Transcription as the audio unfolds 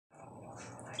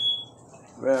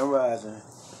Grand Rising,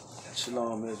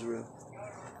 Shalom Israel,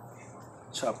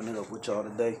 chopping it up with y'all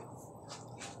today.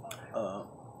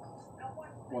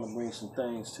 Want to bring some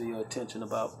things to your attention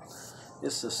about.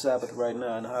 It's the Sabbath right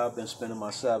now, and how I've been spending my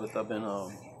Sabbath. I've been,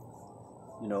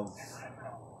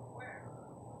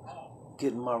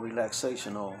 getting my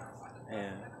relaxation on,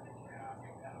 and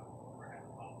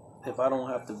if I don't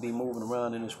have to be moving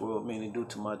around in this world, meaning due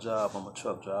to my job, I'm a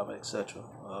truck driver, etc.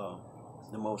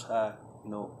 The Most High,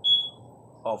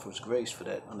 offers grace for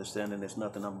that, understanding there's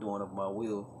nothing I'm doing of my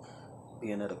will,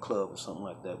 being at a club or something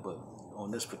like that. But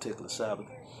on this particular Sabbath,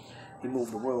 he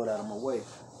moved the world out of my way,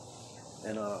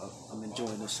 and I'm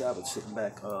enjoying this Sabbath, sitting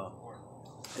back,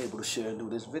 able to share and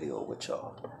do this video with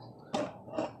y'all.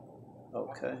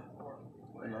 Okay,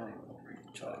 and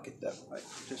try to get that right,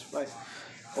 just right.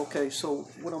 Okay, so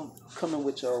what I'm coming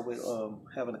with y'all with,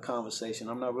 having a conversation.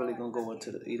 I'm not really gonna go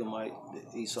into the Edomite,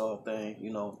 the Esau thing.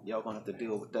 Y'all gonna have to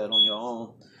deal with that on your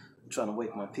own. I'm trying to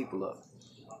wake my people up.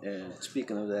 And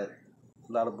speaking of that,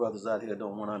 a lot of brothers out here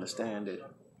don't want to understand that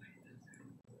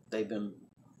they've been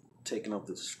taking up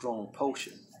the strong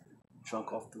potion,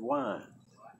 drunk off the wine,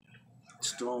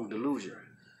 strong delusion,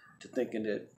 to thinking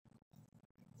that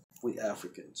we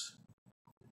Africans.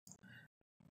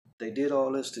 They did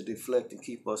all this to deflect and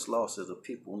keep us lost as a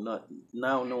people, not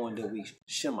now knowing that we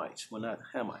Shemites, we're not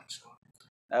Hamites,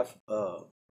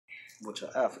 which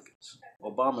are Africans.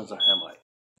 Obama's a Hamite.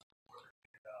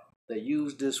 They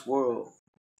used this world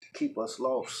to keep us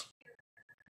lost,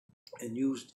 and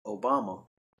used Obama,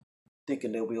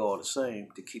 thinking that we all the same,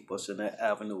 to keep us in that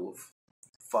avenue of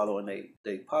following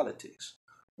their politics.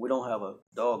 We don't have a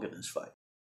dog in this fight.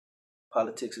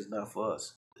 Politics is not for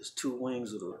us. It's two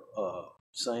wings of the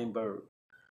same bird.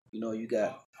 You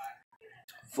got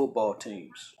football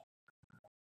teams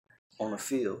on the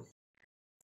field.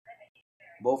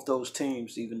 Both those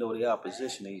teams, even though they're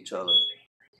opposition to each other,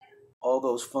 all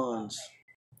those funds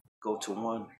go to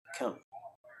one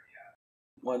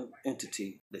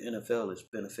entity. The NFL is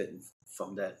benefiting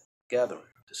from that gathering.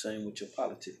 The same with your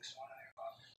politics.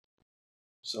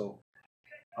 So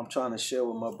I'm trying to share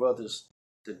with my brothers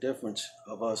the difference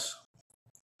of us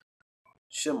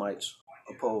Shemites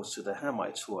opposed to the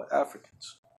Hamites, who are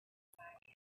Africans.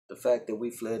 The fact that we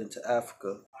fled into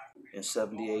Africa in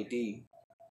 70 AD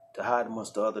to hide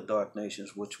amongst the other dark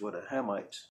nations, which were the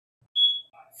Hamites,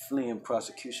 fleeing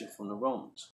prosecution from the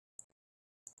Romans,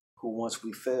 who, once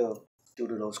we fell due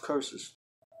to those curses,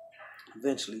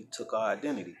 eventually took our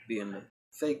identity, being the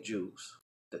fake Jews,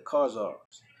 the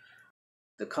Khazars,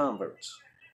 the converts.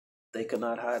 They could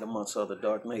not hide amongst other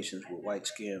dark nations with white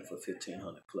skin for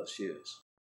 1,500 plus years.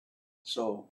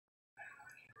 So,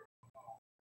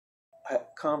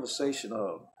 conversation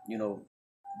of,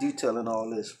 detailing all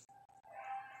this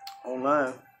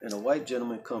online, and a white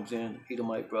gentleman comes in,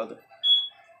 Edomite brother,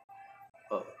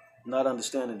 not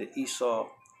understanding that Esau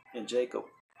and Jacob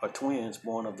are twins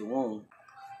born of the womb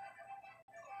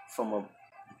from a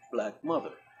black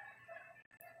mother.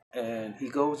 And he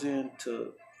goes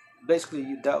into, basically,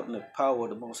 you doubting the power of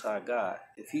the Most High God.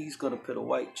 If he's going to put a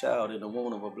white child in the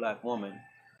womb of a black woman,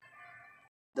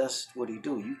 that's what he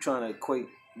do. You trying to equate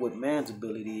what man's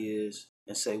ability is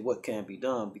and say what can be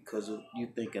done because of you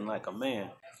thinking like a man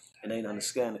and ain't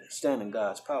understanding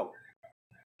God's power.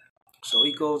 So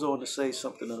he goes on to say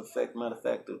something to the effect, matter of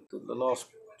fact, the lost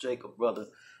Jacob brother,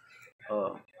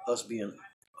 us being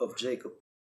of Jacob,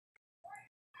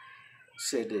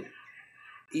 said that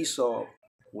Esau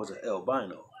was an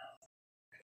albino.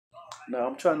 Now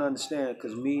I'm trying to understand,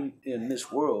 because me in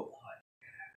this world,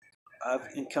 I've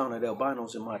encountered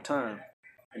albinos in my time,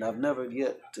 and I've never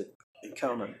yet to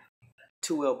encounter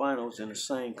two albinos in the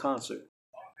same concert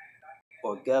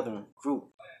or gathering group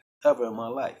ever in my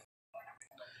life.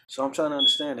 So I'm trying to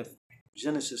understand, if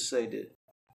Genesis say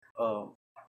that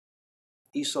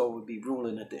Esau would be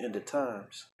ruling at the end of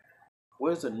times,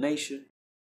 where's a nation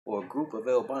or a group of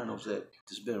albinos that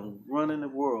has been running the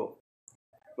world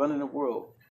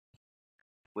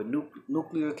with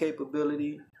nuclear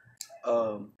capability,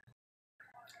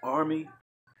 army,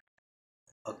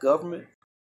 a government?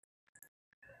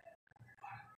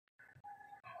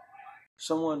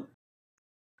 Someone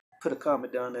put a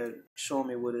comment down there showing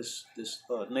me where this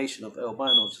nation of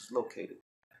albinos is located.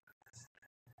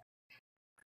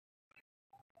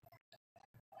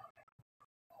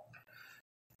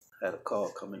 Had a call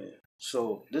coming in.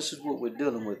 So this is what we're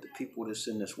dealing with, the people that's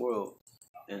in this world,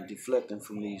 and deflecting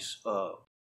from these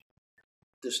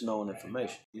this known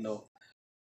information.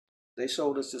 They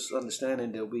sold us this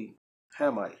understanding that we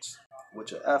Hamites,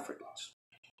 which are Africans.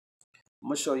 I'm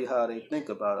gonna show you how they think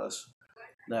about us.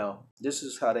 Now, this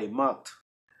is how they mocked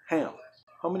Ham.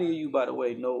 How many of you, by the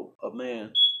way, know a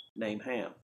man named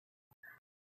Ham?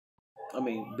 I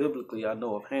mean, biblically, I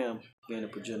know of Ham being a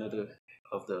progenitor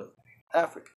of the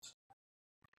Africans.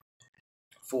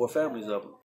 4 families of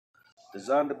them. The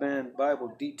Zondervan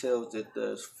Bible details that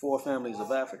there's 4 families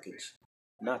of Africans,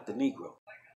 not the Negro.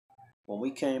 When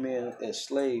we came in as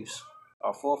slaves,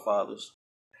 our forefathers,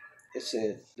 it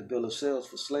said the bill of sales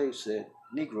for slaves said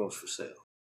Negroes for sale.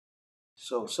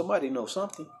 So somebody knows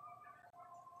something.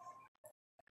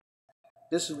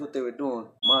 This is what they were doing,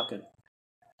 mocking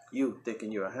you,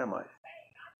 thinking you're a Hamite.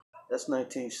 That's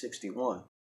 1961.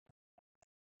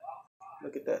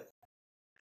 Look at that.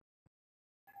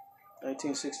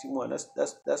 1961. That's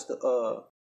the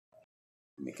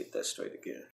let me get that straight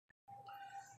again.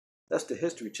 That's the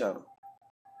History Channel.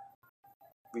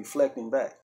 Reflecting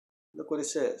back. Look what it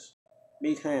says.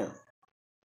 Meet Ham.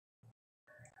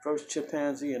 First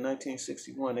chimpanzee in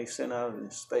 1961 they sent out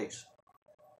into space.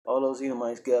 All those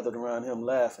Edomites gathered around him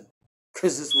laughing.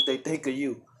 Cause this is what they think of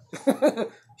you.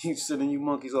 You sending you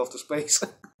monkeys off to space.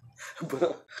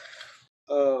 But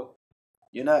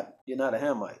you're not a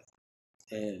Hamite.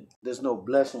 And there's no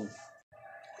blessing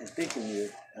in thinking you're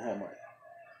a Hamite.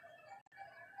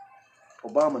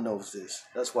 Obama knows this.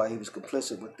 That's why he was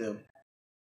complicit with them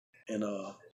and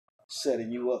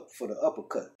setting you up for the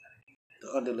uppercut,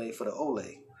 the underlay for the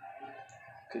olay,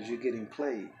 because you're getting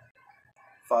played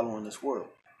following this world.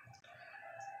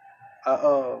 I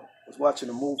was watching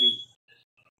a movie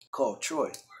called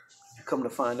Troy. Come to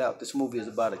find out, this movie is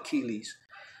about Achilles.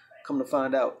 Come to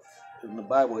find out, in the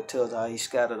Bible it tells how he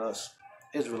scattered us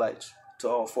Israelites to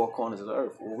all 4 corners of the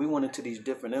earth. Well, we went into these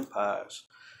different empires,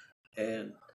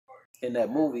 and in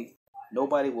that movie,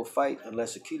 nobody will fight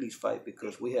unless Achilles fight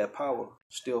because we had power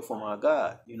still from our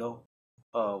God. You know,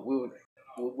 we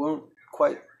weren't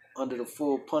quite under the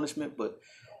full punishment, but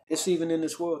it's even in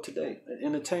this world today.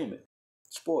 Entertainment,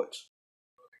 sports,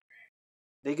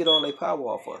 they get all their power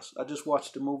off us. I just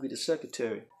watched the movie The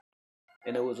Secretary,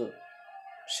 and there was a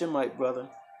Shemite brother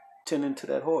tending to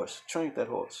that horse, trained that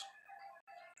horse.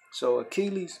 So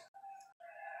Achilles,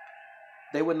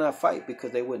 they would not fight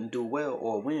because they wouldn't do well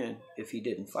or win if he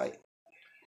didn't fight.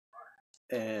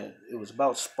 And it was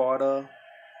about Sparta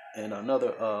and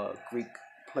another Greek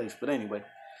place. But anyway,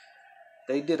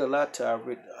 they did a lot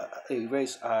to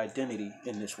erase our identity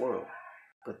in this world.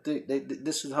 But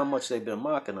this is how much they've been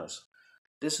mocking us.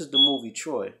 This is the movie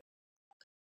Troy,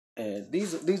 and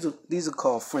these are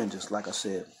called fringes. Like I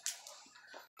said,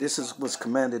 this is what's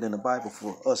commanded in the Bible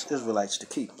for us Israelites to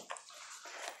keep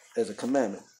as a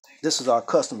commandment. This is our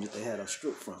custom that they had us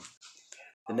stripped from.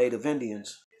 The Native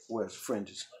Indians wear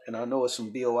fringes, and I know there's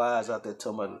some BOIs out there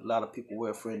telling me a lot of people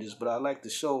wear fringes, but I like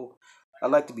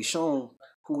to be shown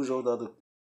who's those other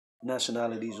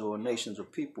nationalities or nations or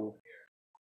people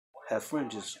have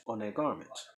fringes on their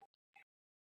garments.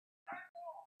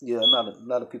 Yeah, a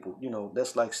lot of people,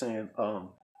 that's like saying a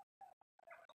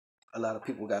lot of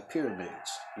people got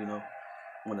pyramids,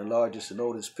 when the largest and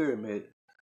oldest pyramid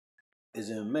is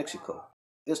in Mexico,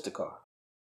 Istacar.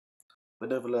 But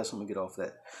nevertheless, I'm going to get off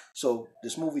that. So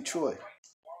this movie, Troy,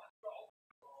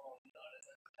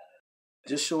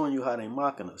 just showing you how they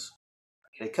mocking us.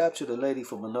 They captured a lady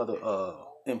from another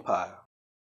empire.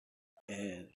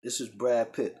 And this is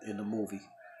Brad Pitt in the movie.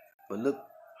 But look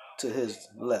to his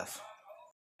left.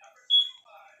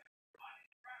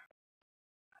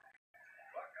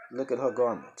 Look at her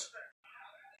garments.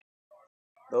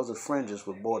 Those are fringes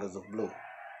with borders of blue.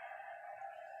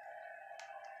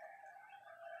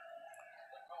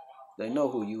 They know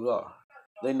who you are.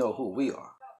 They know who we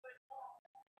are.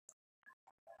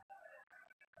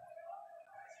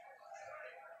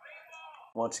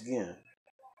 Once again,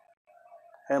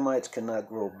 Hamites cannot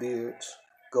grow beards,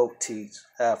 goat teeth,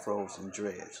 afros, and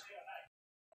dreads.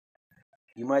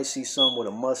 You might see some with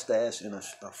a mustache and a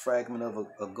fragment of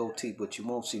a goatee, but you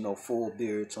won't see no full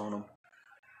beards on them.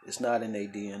 It's not in their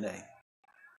DNA.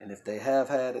 And if they have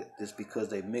had it, it's because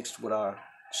they mixed with our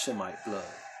Shemite blood.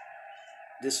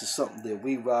 This is something that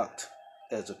we rocked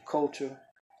as a culture,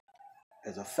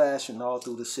 as a fashion all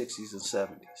through the 60s and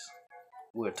 70s.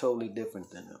 We're totally different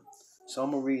than them. So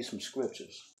I'm going to read some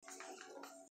scriptures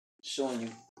showing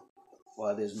you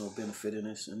why there's no benefit in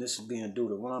this. And this is being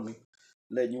Deuteronomy,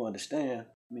 letting you understand.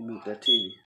 Let me mute that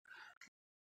TV.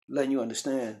 Letting you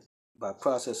understand by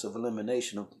process of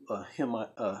elimination of a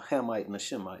Hamite and a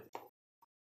Shemite.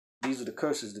 These are the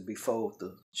curses that befall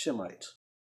the Shemites,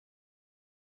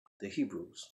 the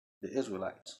Hebrews, the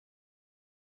Israelites.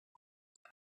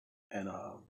 And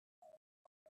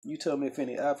you tell me if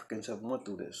any Africans have went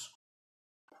through this.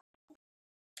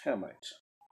 Hamites.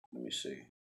 Let me see.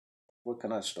 Where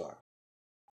can I start?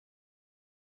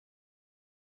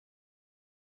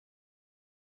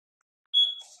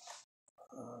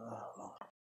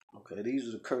 Okay, these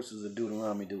are the curses of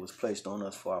Deuteronomy that was placed on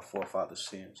us for our forefathers'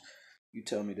 sins. You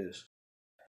tell me this.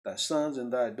 Thy sons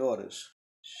and thy daughters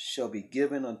shall be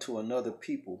given unto another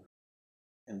people,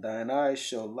 and thine eyes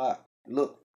shall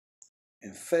look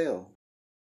and fail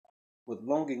with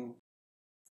longing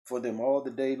for them all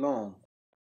the day long,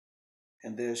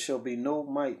 and there shall be no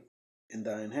might in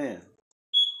thine hand.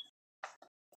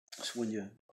 It's when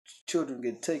your children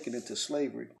get taken into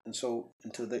slavery and sold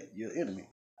into your enemy.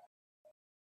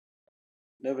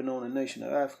 Never known a nation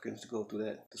of Africans to go through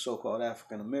that. The so-called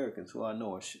African Americans, who I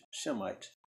know are Shemites.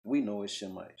 We know as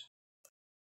Shemites.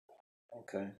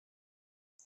 Okay.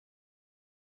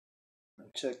 Now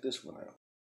check this one out.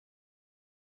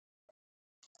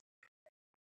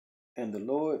 And the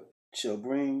Lord shall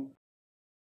bring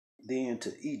thee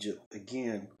into Egypt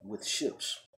again with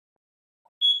ships.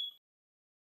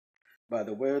 By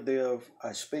the word thereof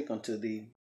I spake unto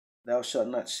thee, thou shalt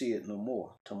not see it no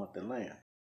more. Talking about the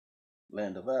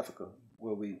land of Africa,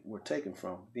 where we were taken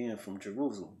from, being from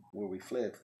Jerusalem, where we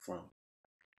fled from.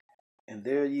 And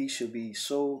there ye shall be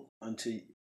sold unto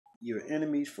your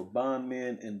enemies for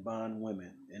bondmen and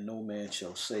bondwomen, and no man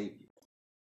shall save you.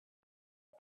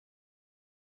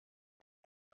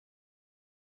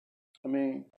 I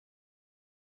mean,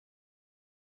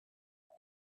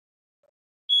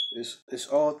 it's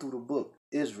all through the book.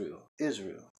 Israel,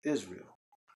 Israel, Israel.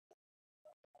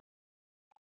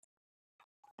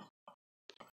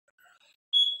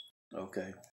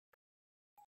 Okay.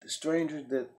 The stranger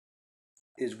that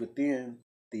is within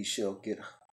thee shall get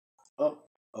up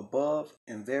above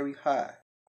and very high.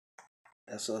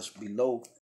 That's us below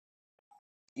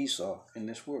Esau in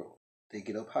this world. They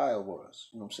get up high over us.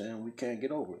 You know what I'm saying? We can't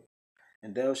get over it.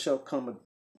 And thou shalt come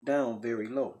down very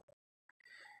low.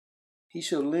 He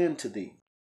shall lend to thee,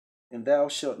 and thou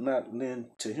shalt not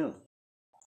lend to him.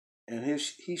 And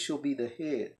he shall be the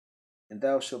head, and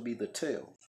thou shalt be the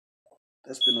tail.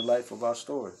 That's been the life of our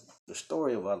story, the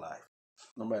story of our life.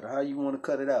 No matter how you want to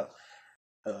cut it out.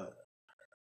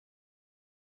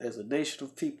 As a nation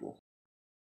of people,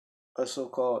 us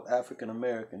so-called African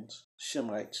Americans,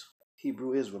 Shemites,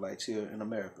 Hebrew Israelites here in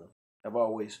America, have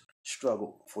always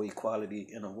struggled for equality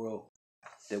in a world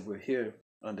that we're here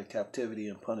under captivity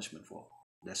and punishment for.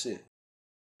 That's it.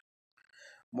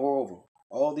 Moreover,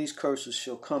 all these curses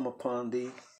shall come upon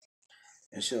thee,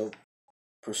 and shall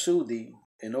pursue thee,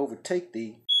 and overtake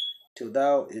thee, till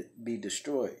thou be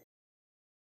destroyed,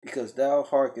 because thou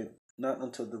hearken not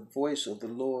unto the voice of the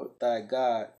Lord thy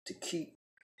God, to keep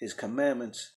his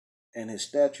commandments and his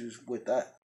statutes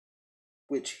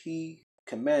which he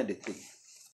commanded thee.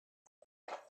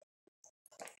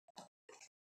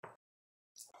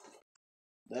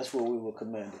 That's what we were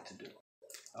commanded to do.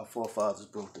 Our forefathers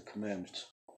broke the commandments,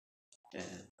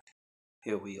 and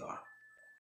here we are.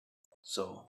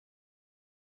 So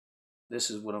this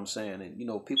is what I'm saying. And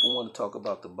people want to talk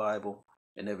about the Bible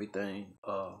and everything,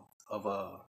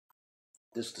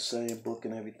 this the same book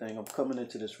and everything. I'm coming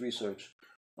into this research.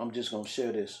 I'm just gonna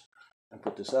share this and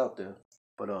put this out there.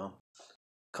 But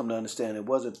come to understand, it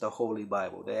wasn't the Holy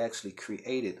Bible. They actually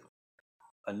created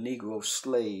a Negro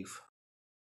slave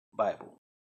Bible.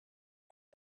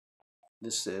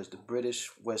 This says the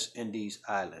British West Indies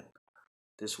Island.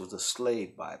 This was a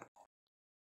slave Bible.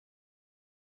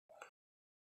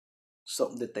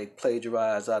 Something that they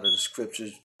plagiarized out of the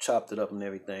scriptures, chopped it up and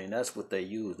everything. That's what they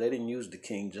used. They didn't use the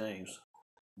King James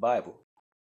Bible.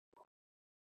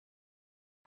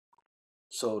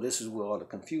 So this is where all the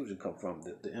confusion come from,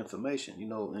 the information,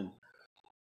 and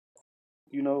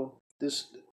this,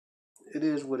 it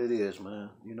is what it is, man.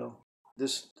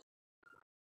 This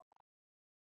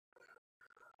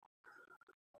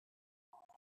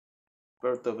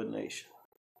birth of a nation.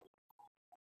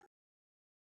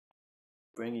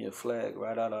 Bringing your flag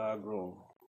right out of our groove.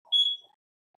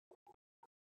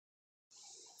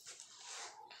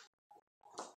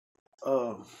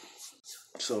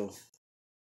 So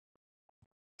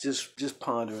just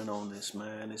pondering on this,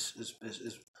 man.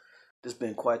 It's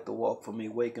been quite the walk for me,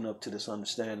 waking up to this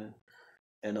understanding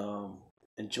and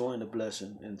enjoying the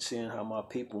blessing and seeing how my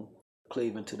people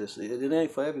cleaving to this. It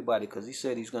ain't for everybody, because he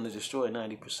said he's going to destroy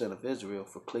 90% of Israel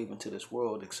for cleaving to this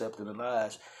world, accepting the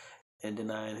lies and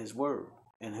denying his word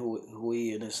and who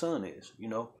he and his son is.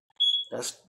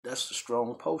 That's a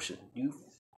strong potion. You've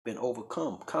been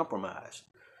overcome, compromised.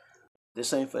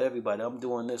 This ain't for everybody. I'm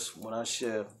doing this when I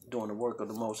share doing the work of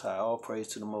the Most High. All praise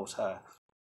to the Most High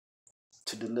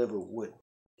to deliver what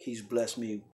he's blessed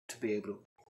me to be able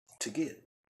to get.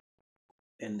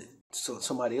 And so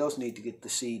somebody else need to get the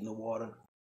seed in the water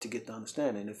to get the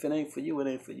understanding. If it ain't for you, it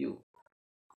ain't for you.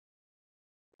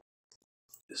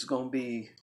 It's going to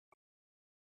be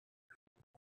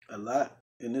A lot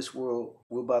in this world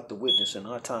we're about to witness in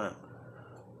our time,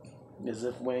 as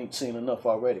if we ain't seen enough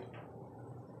already.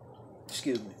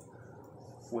 Excuse me.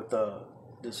 With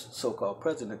this so-called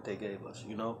president they gave us,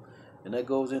 and that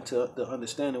goes into the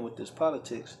understanding with this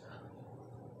politics.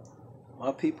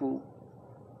 My people,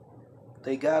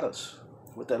 they got us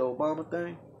with that Obama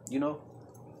thing.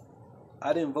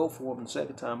 I didn't vote for him the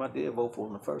second time. I did vote for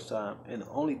him the first time, and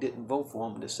only didn't vote for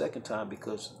him the second time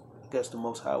because I guess the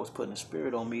Most High was putting a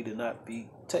spirit on me to not be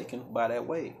taken by that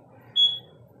wave.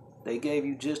 They gave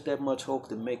you just that much hope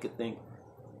to make it think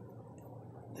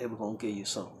they were going to give you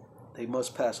something. They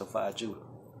must pacify Judah.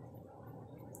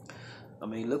 I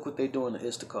mean, look what they're doing to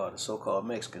Issachar, the so-called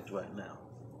Mexicans right now,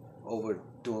 over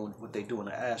doing what they do in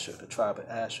the Asher, the tribe of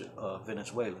Asher,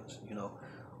 Venezuelans.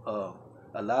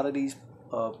 A lot of these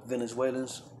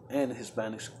Venezuelans and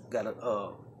Hispanics got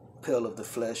a pale of the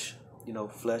flesh,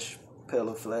 pale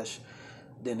of flesh,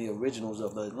 than the originals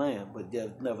of the land, but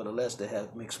yet, nevertheless, they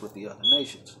have mixed with the other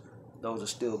nations. Those are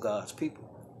still God's people.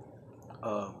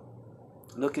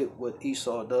 Look at what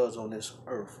Esau does on this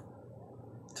earth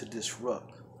to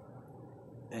disrupt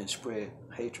and spread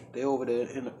hatred. They're over there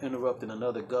interrupting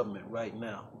another government right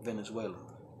now, Venezuela,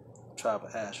 tribe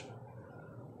of Asher.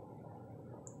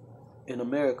 In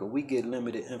America, we get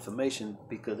limited information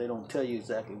because they don't tell you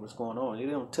exactly what's going on. They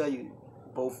don't tell you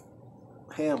both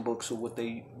handbooks of what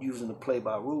they using to play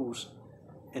by rules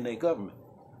in their government.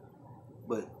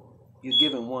 But you're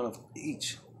given one of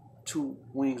each, two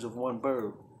wings of one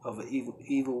bird of an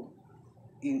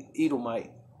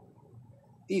Edomite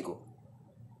eagle.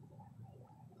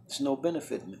 There's no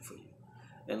benefit in it for you.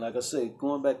 And like I say,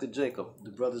 going back to Jacob, the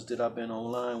brothers that I've been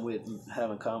online with and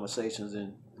having conversations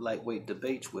and lightweight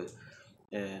debates with,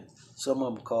 and some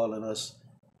of them calling us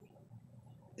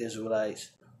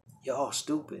Israelites, y'all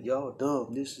stupid, y'all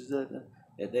dumb, this is that,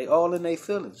 and they all in their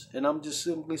feelings. And I'm just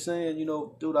simply saying,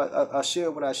 dude, I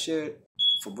share what I shared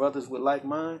for brothers with like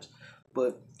minds,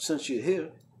 but since you're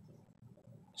here,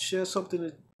 share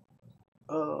something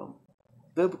that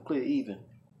biblically even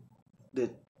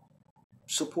that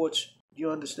supports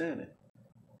your understanding,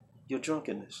 your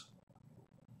drunkenness.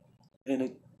 And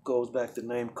it goes back to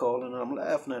name calling, and I'm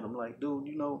laughing at them like, dude,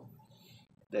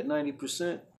 that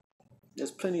 90%,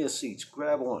 there's plenty of seats.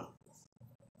 Grab one.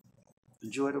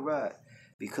 Enjoy the ride.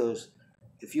 Because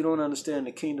if you don't understand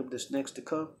the kingdom that's next to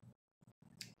come,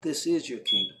 this is your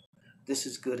kingdom. This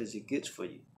is good as it gets for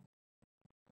you.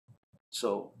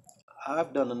 So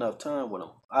I've done enough time with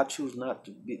them. I choose not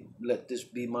to let this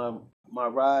be my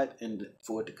ride and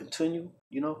for it to continue.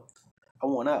 I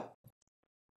want out.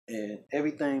 And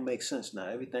everything makes sense now.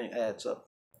 Everything adds up.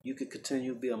 You can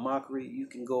continue to be a mockery. You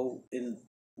can go in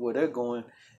where they're going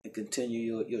and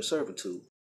continue your servitude.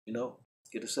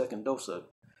 Get a second dose of it.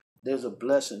 There's a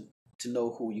blessing to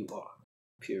know who you are,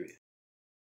 period.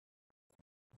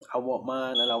 I want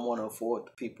mine, and I want to afford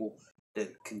the people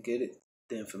that can get it,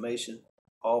 the information.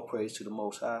 All praise to the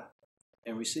Most High,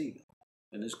 and receive it.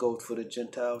 And this goes for the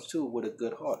Gentiles too, with a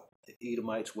good heart. The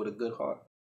Edomites with a good heart.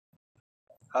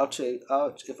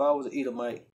 If I was an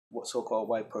Edomite, so-called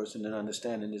white person, and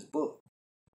understanding this book,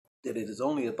 that it is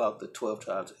only about the 12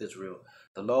 tribes of Israel,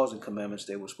 the laws and commandments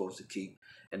they were supposed to keep,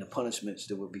 and the punishments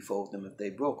that would befall them if they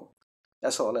broke them.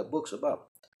 That's all that book's about.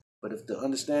 But if the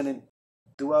understanding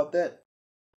throughout that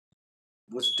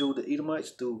was through the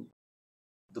Edomites, through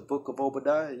the book of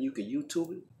Obadiah, and you can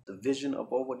YouTube it, the vision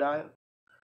of Obadiah,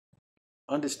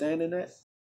 understanding that,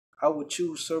 I would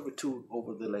choose servitude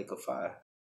over the lake of fire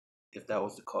if that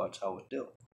was the cards I was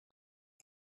dealt.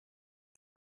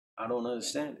 I don't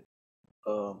understand it.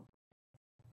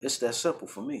 It's that simple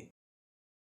for me.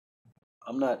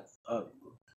 I'm not.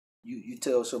 You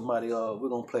tell somebody, we're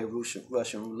gonna play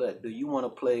Russian roulette. Do you want to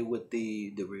play with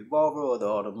the revolver or the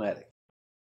automatic?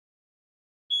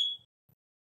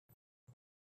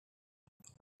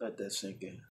 Let that sink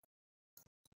in.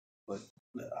 But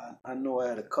I know I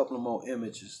had a couple of more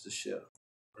images to share,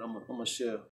 but I'm gonna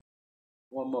share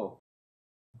one more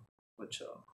with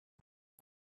y'all.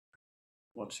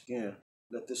 Once again,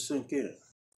 let this sink in.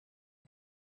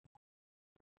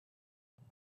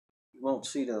 You won't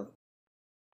see them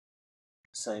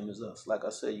same as us. Like I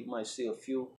said, you might see a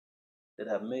few that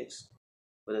have mixed,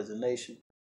 but as a nation,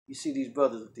 you see these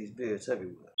brothers with these beards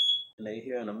everywhere, and they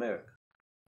here in America.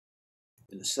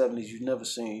 In the 70s, you never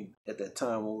seen, at that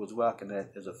time when we was rocking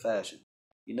that as a fashion,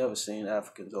 you never seen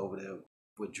Africans over there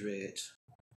with dreads,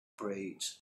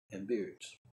 braids, and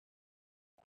beards.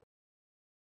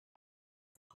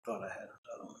 Thought I had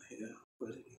another one here.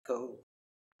 Where did it go?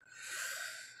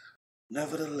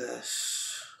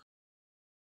 Nevertheless,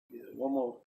 yeah, one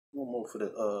more for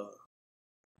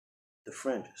the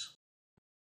fringes.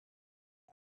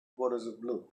 Waters of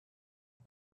blue.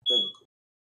 Biblical.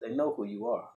 They know who you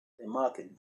are. They're mocking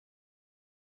you.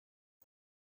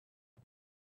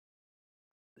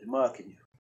 They're mocking you.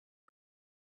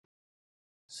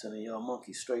 Sending y'all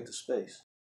monkeys straight to space.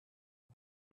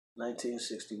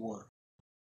 1961.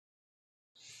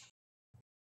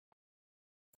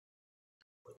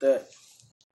 With that,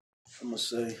 I'm gonna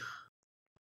say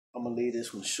I'm gonna leave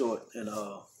this one short, and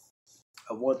I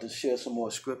want to share some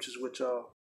more scriptures with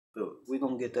y'all. But we're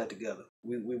gonna get that together.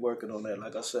 We working on that.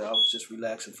 Like I said, I was just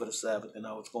relaxing for the Sabbath, and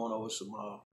I was going over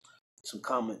some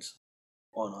comments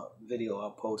on a video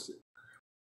I posted,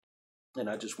 and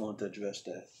I just wanted to address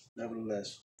that.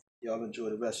 Nevertheless, y'all enjoy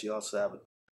the rest of y'all Sabbath.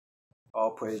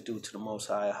 All praise due to the Most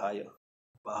High,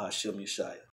 Bahashim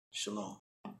Yeshaya. Shalom.